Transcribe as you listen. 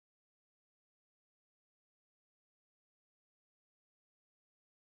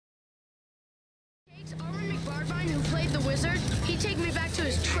Barbine, who played the wizard, he'd take me back to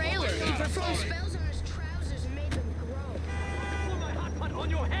his trailer. He performed spells on his trousers and made them grow. Put my hot pot on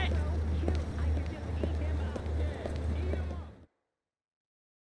your head!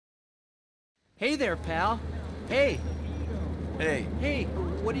 Hey there, pal. Hey. Hey. Hey,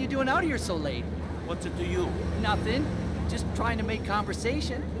 what are you doing out here so late? What's it to you? Nothing. Just trying to make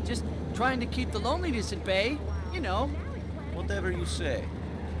conversation. Just trying to keep the loneliness at bay. You know. Whatever you say.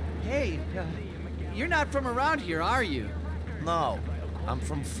 Hey, you're not from around here, are you? No, I'm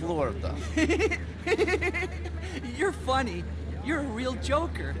from Florida. You're funny. You're a real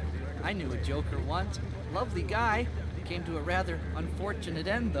joker. I knew a joker once. Lovely guy. Came to a rather unfortunate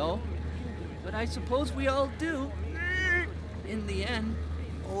end, though. But I suppose we all do. In the end.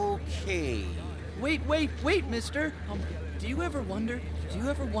 Okay. Wait, mister. Do you ever wonder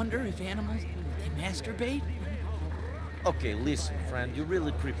if animals, they masturbate? Okay, listen, friend, you're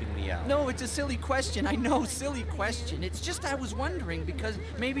really creeping me out. No, it's a silly question. I know, silly question. It's just I was wondering because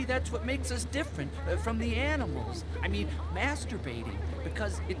maybe that's what makes us different from the animals. I mean, masturbating.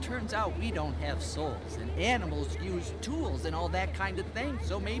 Because it turns out we don't have souls, and animals use tools and all that kind of thing.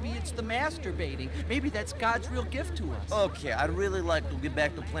 So maybe it's the masturbating. Maybe that's God's real gift to us. Okay, I'd really like to get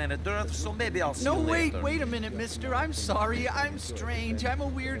back to planet Earth, so maybe I'll see you later. No, wait a minute, mister. I'm sorry. I'm strange. I'm a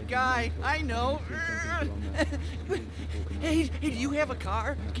weird guy. I know. Hey, do you have a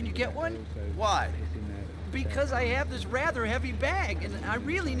car? Can you get one? Why? Because I have this rather heavy bag, and I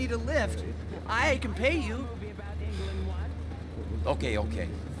really need a lift. I can pay you. Okay.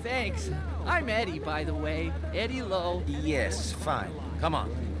 Thanks. I'm Eddie, by the way. Eddie Lowe. Yes, fine. Come on.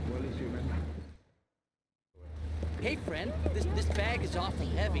 Hey, friend. This bag is awful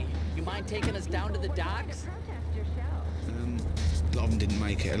heavy. You mind taking us down to the docks? A lot of them didn't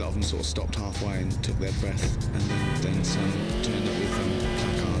make it. A lot of them sort of stopped halfway and took their breath, and then some turned up with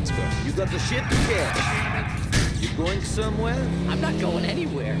placards. But You got the shit to catch. You going somewhere? I'm not going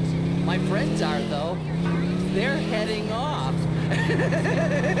anywhere. My friends are, though. They're heading off.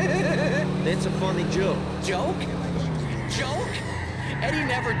 That's a funny joke. Joke? Eddie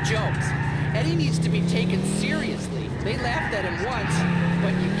never jokes. Eddie needs to be taken seriously. They laughed at him once,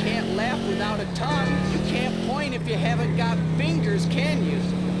 but you can't laugh without a tongue. You can't point if you haven't got fingers, can you?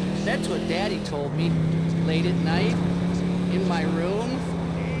 That's what Daddy told me, late at night, in my room.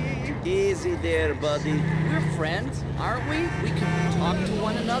 Easy there, buddy. We're friends, aren't we? We can talk to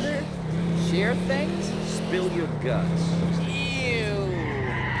one another, share things. Spill your guts. Ew.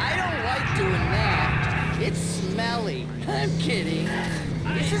 I don't like doing that. It's smelly. I'm kidding.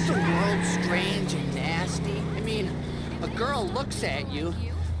 Isn't the world strange and nasty? I mean, a girl looks at you,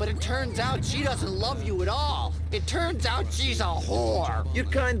 but it turns out she doesn't love you at all. It turns out she's a whore. You're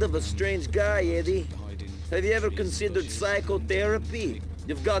kind of a strange guy, Eddie. Have you ever considered psychotherapy?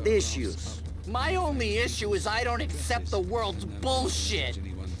 You've got issues. My only issue is I don't accept the world's bullshit.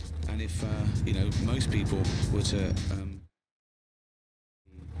 and if most people were to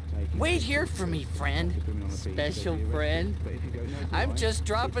Wait here for me, friend. Special friend. I'm just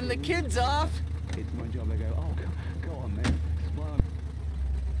dropping the kids off. it's my job, they go, oh, go on then.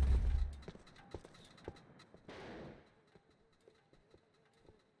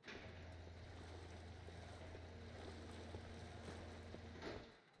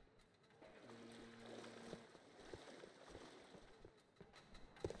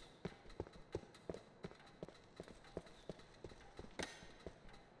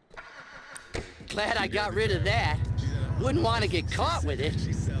 Glad I got rid of that. Wouldn't want to get caught with it.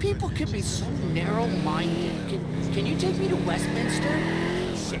 People can be so narrow-minded. Can you take me to Westminster?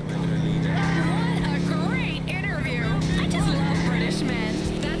 What a great interview. I just love British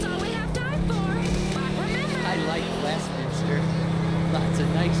men. That's all we have time for. But remember... I like Westminster. Lots of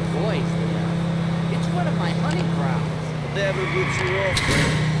nice boys there. It's one of my hunting grounds. Whatever gets you off.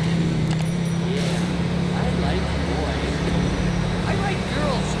 Yeah, I like boys. I like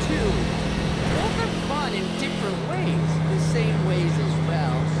girls, too. Both are fun in different ways. The same ways as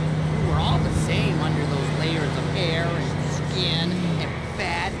well. We're all the same under those layers of hair and skin and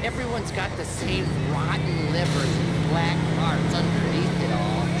fat. Everyone's got the same rotten livers and black hearts underneath it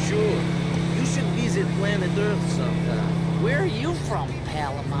all. Sure. You should visit planet Earth sometime. Where are you from,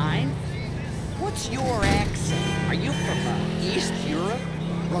 pal of mine? What's your accent? Are you from East Europe?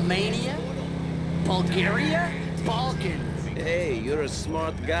 Romania? Bulgaria? Balkans? Hey, you're a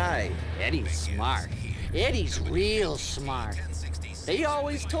smart guy. Eddie's smart. Eddie's real smart. They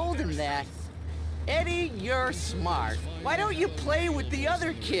always told him that. Eddie, you're smart. Why don't you play with the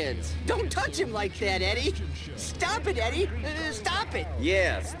other kids? Don't touch him like that, Eddie. Stop it, Eddie. Stop it.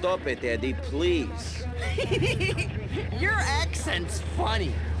 Yeah, stop it, Eddie, please. Your accent's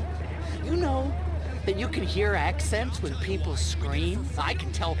funny. You know, that you can hear accents when people scream? I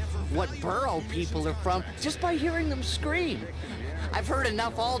can tell what borough people are from just by hearing them scream. I've heard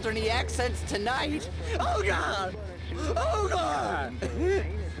enough Alderney accents tonight. Oh, God! Oh, God!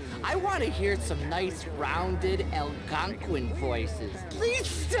 I want to hear some nice, rounded Algonquin voices. Please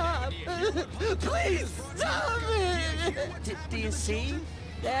stop! Please stop it! Do you see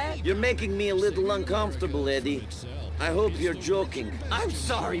that? You're making me a little uncomfortable, Eddie. I hope you're joking. I'm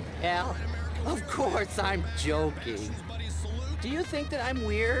sorry, pal. Of course I'm joking. Do you think that I'm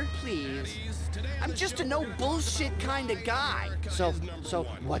weird? Please. I'm just a no bullshit kind of guy. So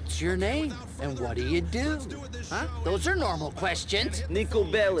what's your name? And what do you do? Huh? Those are normal questions. Nico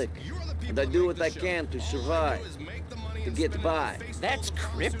Bellic. And I do what I can to survive. To get by. That's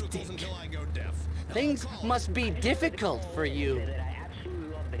cryptic. Things must be difficult for you.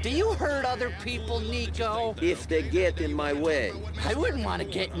 Do you hurt other people, Nico? If they get in my way. I wouldn't want to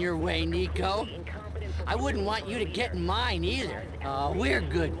get in your way, Nico. I wouldn't want you to get in mine either. Oh, we're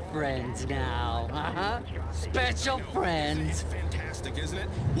good friends now, Special friends. Fantastic, isn't it?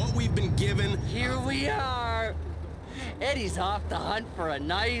 What we've been given. Here we are. Eddie's off the hunt for a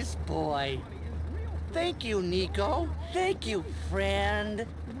nice boy. Thank you, Nico. Thank you, friend.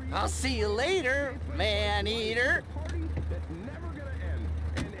 I'll see you later, man-eater.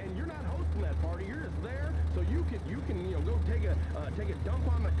 Take a dump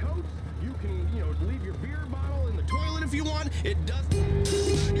on the coast. You can, leave your beer bottle in the toilet if you want. It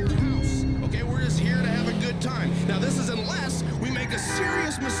doesn't in your house. Okay, we're just here to have a good time. Now, this is unless we make a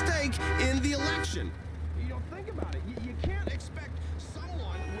serious mistake in the election. Think about it. You can't expect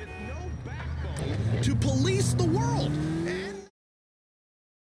someone with no backbone to police the world. And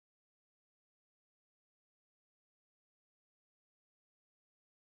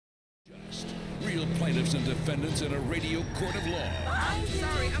real plaintiffs and defendants in a radio court of law. I'm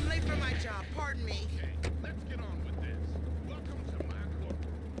sorry, I'm late for my job. Pardon me. okay, let's get on with this. Welcome to my court.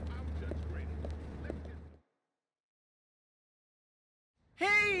 I'm Judge Grady.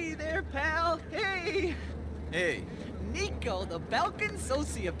 Hey there, pal. Hey. Hey, Nico, the Balkan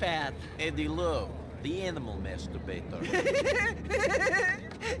sociopath. Eddie Lowe, the animal masturbator.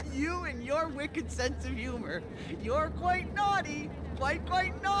 You and your wicked sense of humor. You're quite naughty.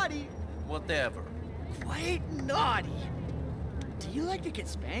 Quite naughty. Whatever. Quite naughty. Do you like to get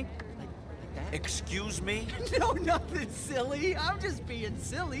spanked? Like that? Excuse me? No, nothing silly. I'm just being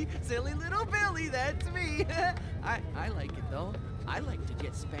silly. Silly little Billy, that's me. I like it, though. I like to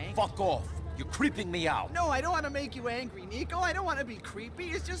get spanked. Fuck off. You're creeping me out. No, I don't want to make you angry, Nico. I don't want to be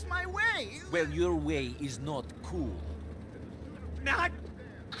creepy. It's just my way. Well, your way is not cool. Not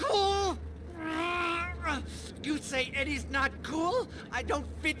cool? You say Eddie's not cool? I don't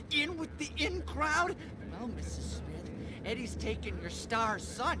fit in with the in crowd? Well, Mrs. Smith, Eddie's taken your star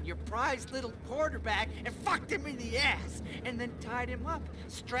son, your prized little quarterback, and fucked him in the ass, and then tied him up,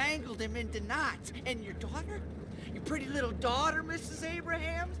 strangled him into knots. And your daughter? Your pretty little daughter, Mrs.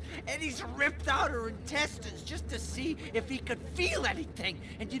 Abrahams? Eddie's ripped out her intestines just to see if he could feel anything.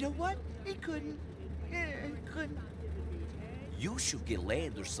 And you know what? He couldn't. Yeah, he couldn't. You should get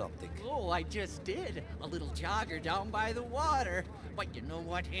laid or something. Oh, I just did. A little jogger down by the water. But you know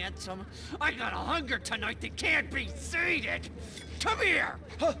what, handsome? I got a hunger tonight that can't be sated. Come here!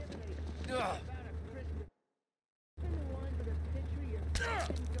 Huh.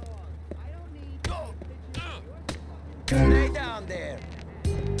 Stay down there.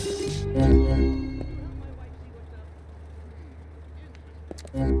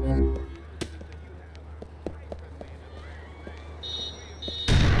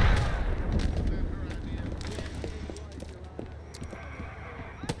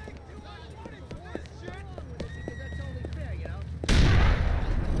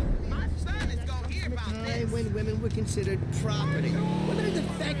 When women were considered property. Women are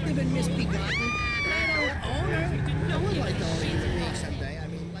defective and misbegotten.